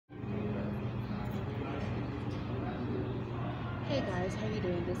Hey guys, how you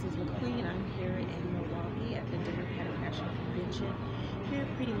doing? This is McQueen. I'm here in Milwaukee at the Democratic National Convention. Here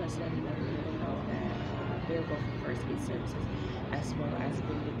pretty much letting everyone know that available for first aid services, as well as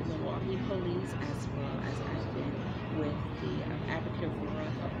been with the Milwaukee Police, as well as I've been with the Advocate of Rural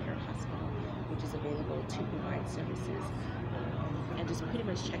Healthcare Hospital, which is available to provide services. And just pretty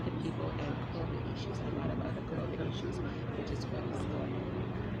much checking people and COVID issues, and a lot of other COVID issues, which is what is going on.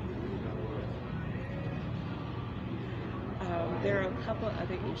 There are a couple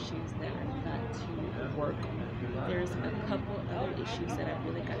other issues that I've got to work. There's a couple other issues that I've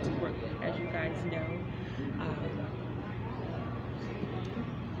really got to work with, as you guys know,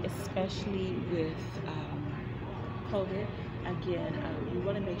 especially with COVID. Again, we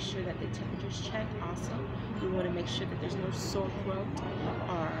want to make sure that the temperature's checked. Also, we want to make sure that there's no sore throat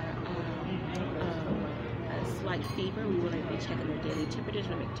or a slight fever. We want to be checking their daily temperatures.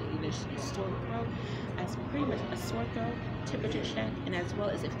 We want to make sure their sore throat, as pretty much a sore throat, temperature check, and as well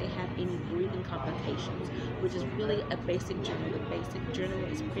as if they have any breathing complications, which is really a basic journal. The basic journal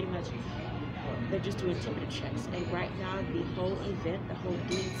is pretty much they're just doing temperature checks. And right now, the whole event, the whole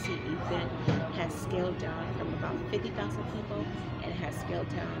DNC event, has scaled down from about 50,000 people, and has scaled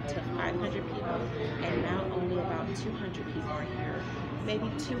down to 500 people, and now only about 200 people are here. Maybe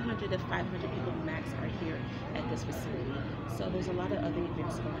 200 to 500 people max are here at this facility. So there's a lot of other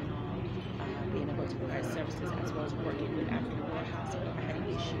events going on. Being able to provide services, as well as working with Advocate Rural Hospital. I had an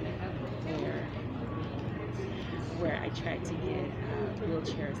issue where I tried to get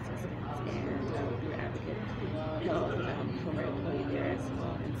wheelchair assistance, and through Advocate Health for my employee there as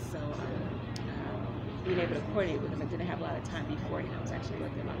well. And so being able to coordinate with them, I didn't have a lot of time beforehand. I was actually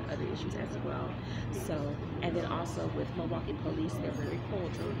working on other issues as well. So, and then also with Milwaukee Police, they're very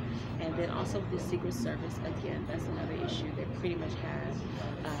cordial. And then also with the Secret Service, again, that's another issue. They pretty much have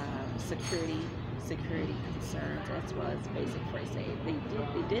security concerns, as well as basic first aid. They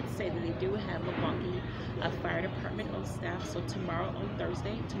did say that they do have Milwaukee Fire Department on staff. So tomorrow on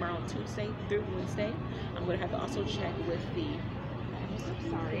Tuesday through Wednesday, I'm going to have to also check with the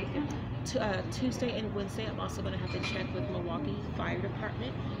Tuesday and Wednesday, I'm also going to have to check with Milwaukee Fire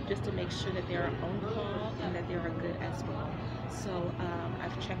Department just to make sure that they are on call and that they are good as well. So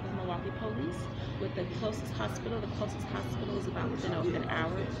I've checked with Milwaukee Police with the closest hospital. The closest hospital is about within an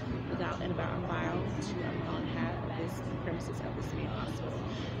hour, about a mile to a mile and a half of this premises of this main hospital,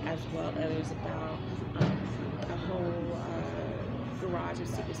 as well as there's about a whole garage of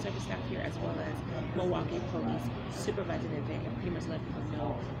Secret Service staff here, as well as Milwaukee Police supervising the event and pretty much letting people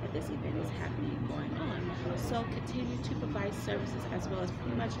know that this event is happening going on. So continue to provide services, as well as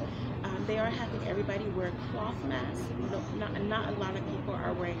pretty much they are having everybody wear cloth masks. No, not a lot of people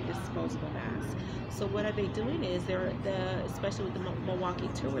are wearing disposable masks. So what are they doing is especially with the Milwaukee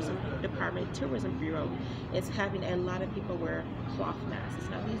Tourism Department, Tourism Bureau, is having a lot of people wear cloth masks. It's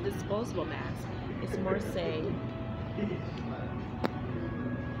not these disposable masks. It's more say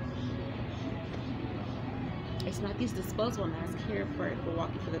it's not these disposable masks here for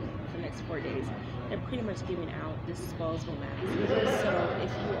Milwaukee for the next 4 days. They're pretty much giving out disposable masks. So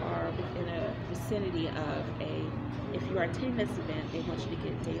if you are within a vicinity of if you are attending this event, they want you to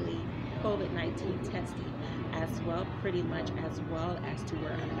get daily COVID-19 testing as well, pretty much as well as to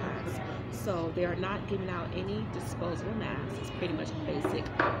wear a mask. So they are not giving out any disposable masks. It's pretty much basic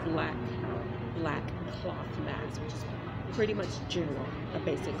black cloth mask, which is pretty much general, a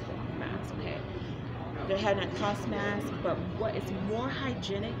basic cloth mask, okay? They have not cost masks, but what is more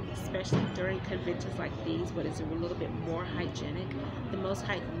hygienic, especially during conventions like these, what is a little bit more hygienic, the most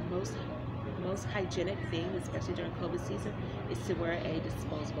hygienic thing, especially during COVID season, is to wear a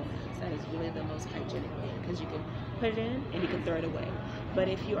disposable mask. That is really the most hygienic thing, because you can put it in and you can throw it away. But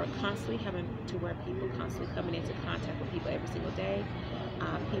if you are constantly having to wear people, constantly coming into contact with people every single day,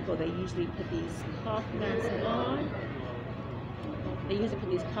 they usually put these cloth masks on. They usually put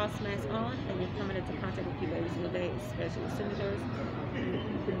these cloth masks on, and you're coming into contact with people every single day, especially with senators.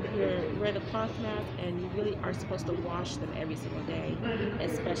 You wear the cloth mask, and you really are supposed to wash them every single day,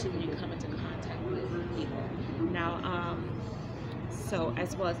 especially when you come into contact with people. Now, so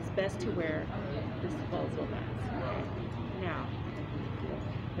as well as it's best to wear disposable masks.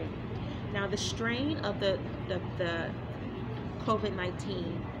 Now the strain of the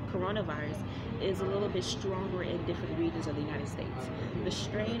COVID-19 coronavirus is a little bit stronger in different regions of the United States. The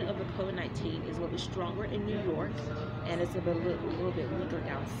strain of the COVID-19 is a little bit stronger in New York, and it's a little bit weaker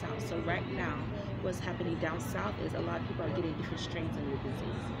down south. So right now, what's happening down south is a lot of people are getting different strains of the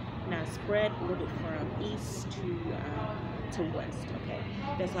disease. Now it's spread a little bit from east to west, okay?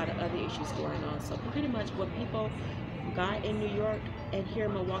 There's a lot of other issues going on. So pretty much what people got in New York and here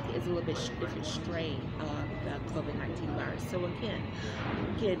in Milwaukee is a little bit different strain of the COVID-19 virus. So again,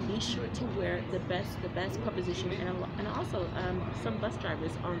 be sure to wear the best preposition, and also some bus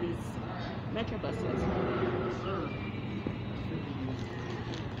drivers on these metro buses.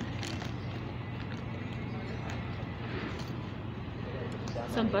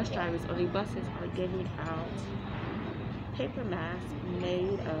 Some bus drivers on the buses are giving out paper masks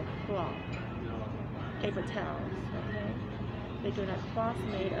made of cloth, paper towels, okay? They're giving out cloth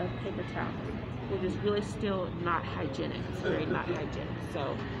made of paper towels, which is really still not hygienic. It's very not hygienic.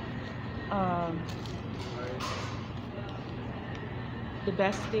 So, the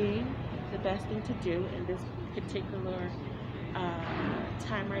best thing to do in this particular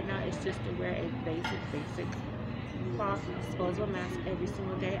time right now is just to wear a basic cloth disposable mask every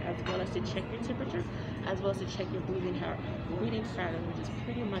single day, as well as to check your temperature, as well as to check your breathing pattern, which is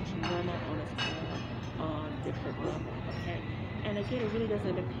pretty much normal on different levels. Okay, and again, it really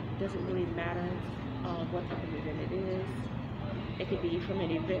doesn't really matter what type of event it is. It could be from an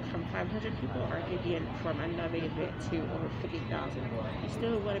event from 500 people, or it could be from another event to over 50,000. You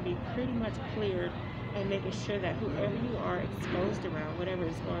still want to be pretty much cleared and making sure that whoever you are exposed around, whatever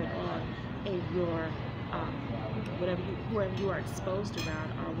is going on in your whoever you are exposed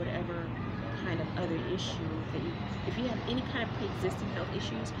around, or whatever kind of other issue that if you have any kind of pre-existing health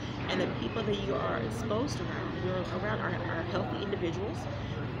issues, and the people that you are exposed around are healthy individuals.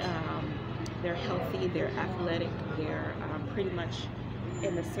 They're healthy, they're athletic, they're pretty much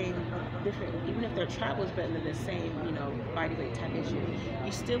in the same different, even if they're travelers, but in the same, body weight type issue,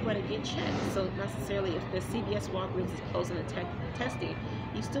 you still want to get checked. So necessarily, if the CVS Walgreens is closing the testing,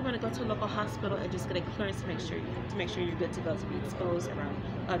 you still want to go to a local hospital and just get a clearance to make sure you're good to go to be exposed around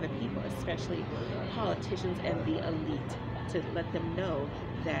other people, especially politicians and the elite, to let them know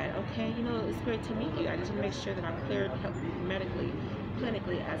that, okay, it's great to meet you. I just want to make sure that I'm cleared medically,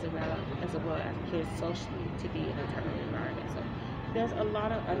 clinically, as well as cleared socially to be in a type of environment. So there's a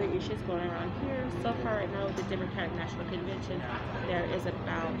lot of other issues going around here. So far right now with the Democratic National Convention, there is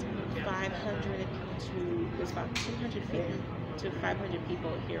about 250 to 500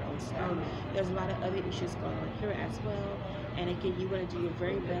 people here on staff. There's a lot of other issues going on here as well. And again, you want to do your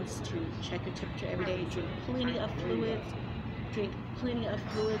very best to check your temperature every day, drink plenty of fluids,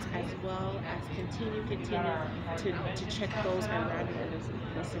 as well as continue to check those around you and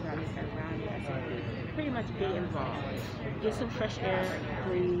the surroundings around you, as pretty much be involved. Get some fresh air,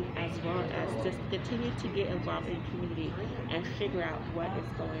 breathe, as well as just continue to get involved in the community and figure out what is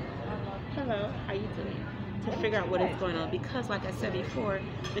going on. Hello, how you doing? To figure out what is going on, because like I said before,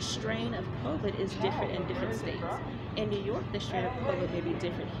 the strain of COVID is different in different states. In New York, the strain of COVID may be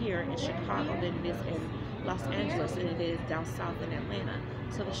different here in Chicago than it is in Los Angeles and it is down south in Atlanta.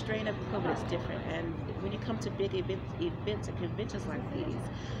 So the strain of COVID is different, and when you come to big events and conventions like these,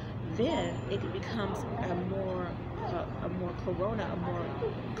 then it becomes a more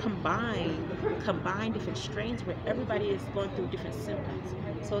combined different strains where everybody is going through different symptoms.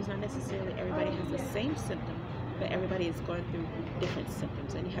 So it's not necessarily everybody has the same symptom, but everybody is going through different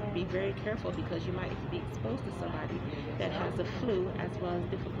symptoms, and you have to be very careful because you might be exposed to somebody that has the flu as well as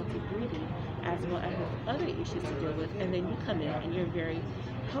difficulty breathing, as well as other issues to deal with, and then you come in and you're a very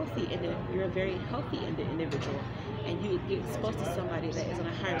healthy individual, and you get exposed to somebody that is on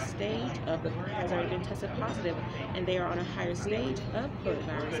a higher stage has already been tested positive, and they are on a higher stage of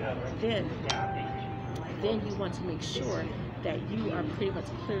coronavirus. Then you want to make sure that you are pretty much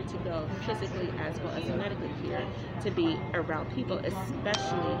clear to go physically as well as medically clear to be around people,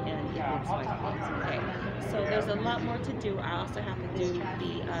 especially in events like this. Okay, so there's a lot more to do. I also have to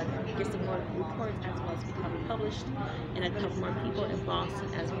get some more reports as well as become published, and a couple more people in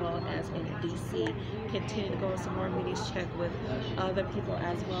Boston as well as in DC. Continue to go to some more meetings, check with other people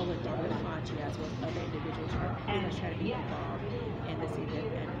as well, with Dr. Fauci as well as other individuals who are pretty much trying to be involved in this event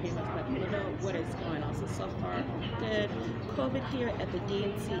and pretty much let people know what is going on. So far, good. COVID here at the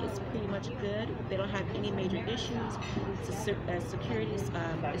DNC is pretty much good. They don't have any major issues. Security,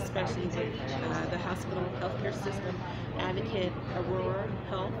 especially with the hospital healthcare system. Advocate Aurora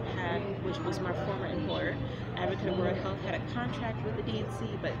Health which was my former employer, Advocate Aurora Health had a contract with the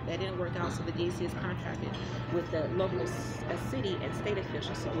DNC, but that didn't work out, so the DNC is contracted with the local city and state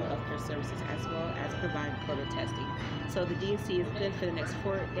officials to do healthcare services as well as provide COVID testing. So the DNC is good for the next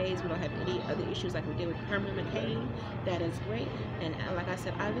 4 days. We don't have any other issues like we did with Herman McCain. That is great. And like I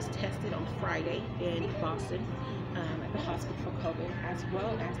said, I was tested on Friday in Boston at the hospital for COVID, as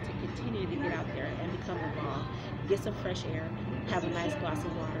well as to continue to get out there and become involved, get some fresh air, have a nice glass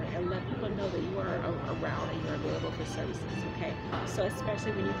of water, and let people know that you are around and you're available for services, okay? So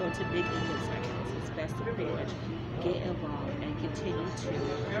especially when you go to big events like this, it's best to pretty much get involved and continue to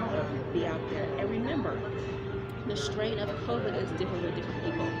be out there. And remember, the strain of COVID is different with different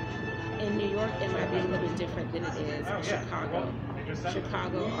people. In New York, it might be a little bit different than it is in Chicago.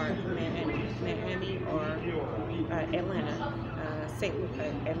 Chicago or Miami or Atlanta,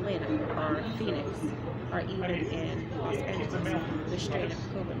 Atlanta or Phoenix, or even in Los Angeles, the strain of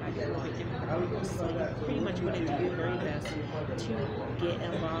COVID might be a little bit different. So you pretty much want to do your very best to get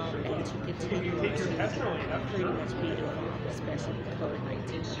involved and to continue to pretty much be involved, especially with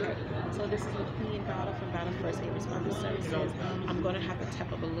COVID-19. Okay. So this is the Queen Battle from Battle First Aid Response Services. I'm going to have to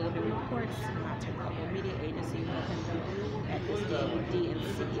type up a little bit of reports, not to a couple of media agencies, at this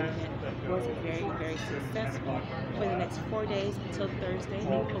DNC event was very, very successful. For the next 4 days until Thursday,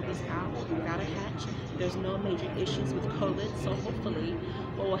 they pulled this out without a hatch. There's no major issues with COVID, so hopefully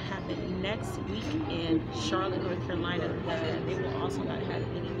what will happen next week in Charlotte, North Carolina, they will also not have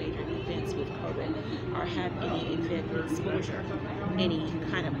any major events with COVID or have any event exposure, any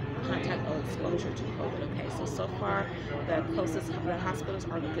kind of contact or exposure to COVID. Okay, so far the hospitals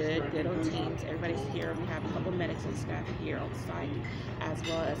are good on teams. Everybody's here. We have a couple medics and staff here on site, as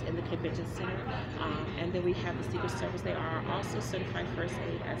well as in the convention center. And then we have the Secret Service. They are also certified first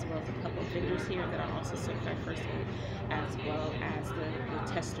aid, as well as a couple of vendors here that are also certified first aid, as well as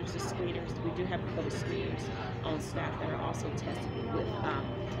the testers, the screeners. We do have COVID screeners on staff that are also tested with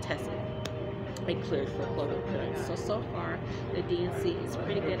tested and cleared for COVID clearance. So far, the DNC is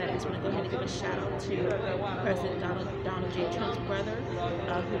pretty good. I just want to go ahead and give a shout out to President Donald J. Trump's brother,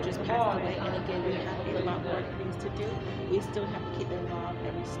 who just passed away. And again, we have a lot more things to do. We still have to keep involved,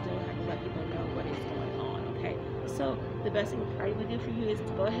 and we still have to let people know what is going on, okay? So the best thing we probably would do for you is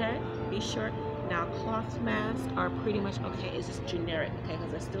to go ahead, be sure. Now, cloth masks are pretty much okay. It's just generic, okay?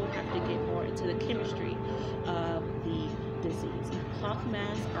 Because I still have to get more into the chemistry of the disease. Cloth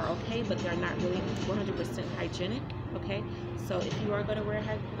masks are okay, but they're not really 100% hygienic, okay? So if you are going to wear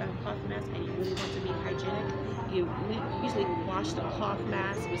a cloth mask and you really want to be hygienic, you usually wash the cloth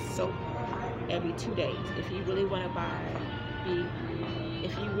mask with soap every 2 days. If you really want to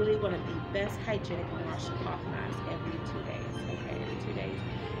be best hygienic, wash the cloth mask every 2 days, okay? Every 2 days.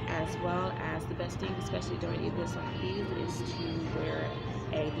 As well as the best thing, especially during events like these, is to wear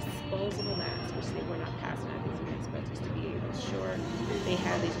a disposable mask, which they were not passing out these events, but just to be able to sure they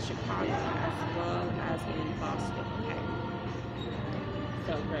have these in Chicago as well as in Boston, okay?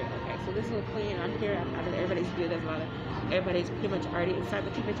 So great, okay, so this is a clean. I'm here, I know everybody's good, everybody's pretty much already inside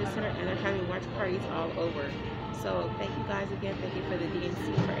the convention center, and they're having watch parties all over. So thank you guys again, thank you for the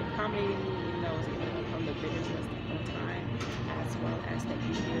DNC for accommodating me, even though I was able to become the vendors list on time, as well as thank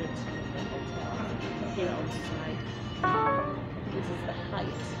you here to the hotel here on site. This is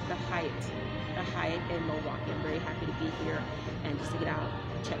the Hyatt in Milwaukee. I'm very happy to be here and just to get out,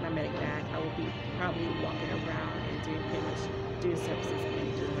 check my medic bag. I will be probably walking around and doing services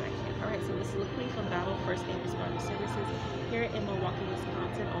and doing what I can. All right, so this is LaQueen from Battle First Aid Response Services here in Milwaukee,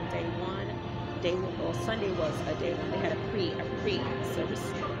 Wisconsin on day one. Sunday was a day when they had a pre-service.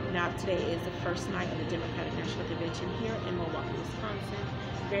 Now today is the first night of the Democratic National Convention here in Milwaukee, Wisconsin.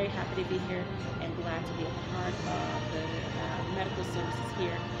 Very happy to be here and glad to be a part of the medical services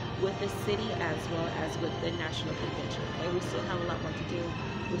here with the city as well as with the National Convention. Okay, we still have a lot more to do.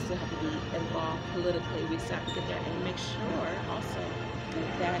 We still have to be involved politically. We still have to get there and make sure also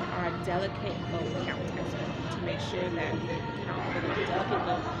that our delegate vote counts as well, to make sure that we count for the delegate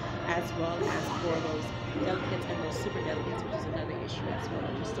vote as well as for those delegates and those super delegates, which is another issue as well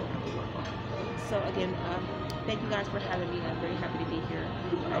that we still have to work on. So again, thank you guys for having me. I'm very happy to be here.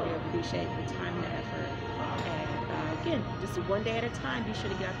 I do appreciate the time and the effort. And again, just one day at a time. Be sure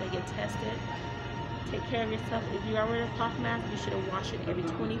to get out there and get tested. Take care of yourself. If you are wearing a cloth mask, be sure to wash it every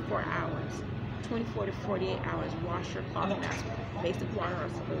 24 hours. 24 to 48 hours. Wash your cloth mask with basic water or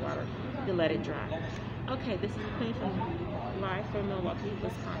soapy water to let it dry. Okay, this is Queen live from Milwaukee,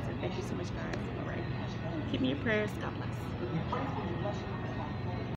 Wisconsin. Thank you so much, guys. All right. Keep me in your prayers. God bless.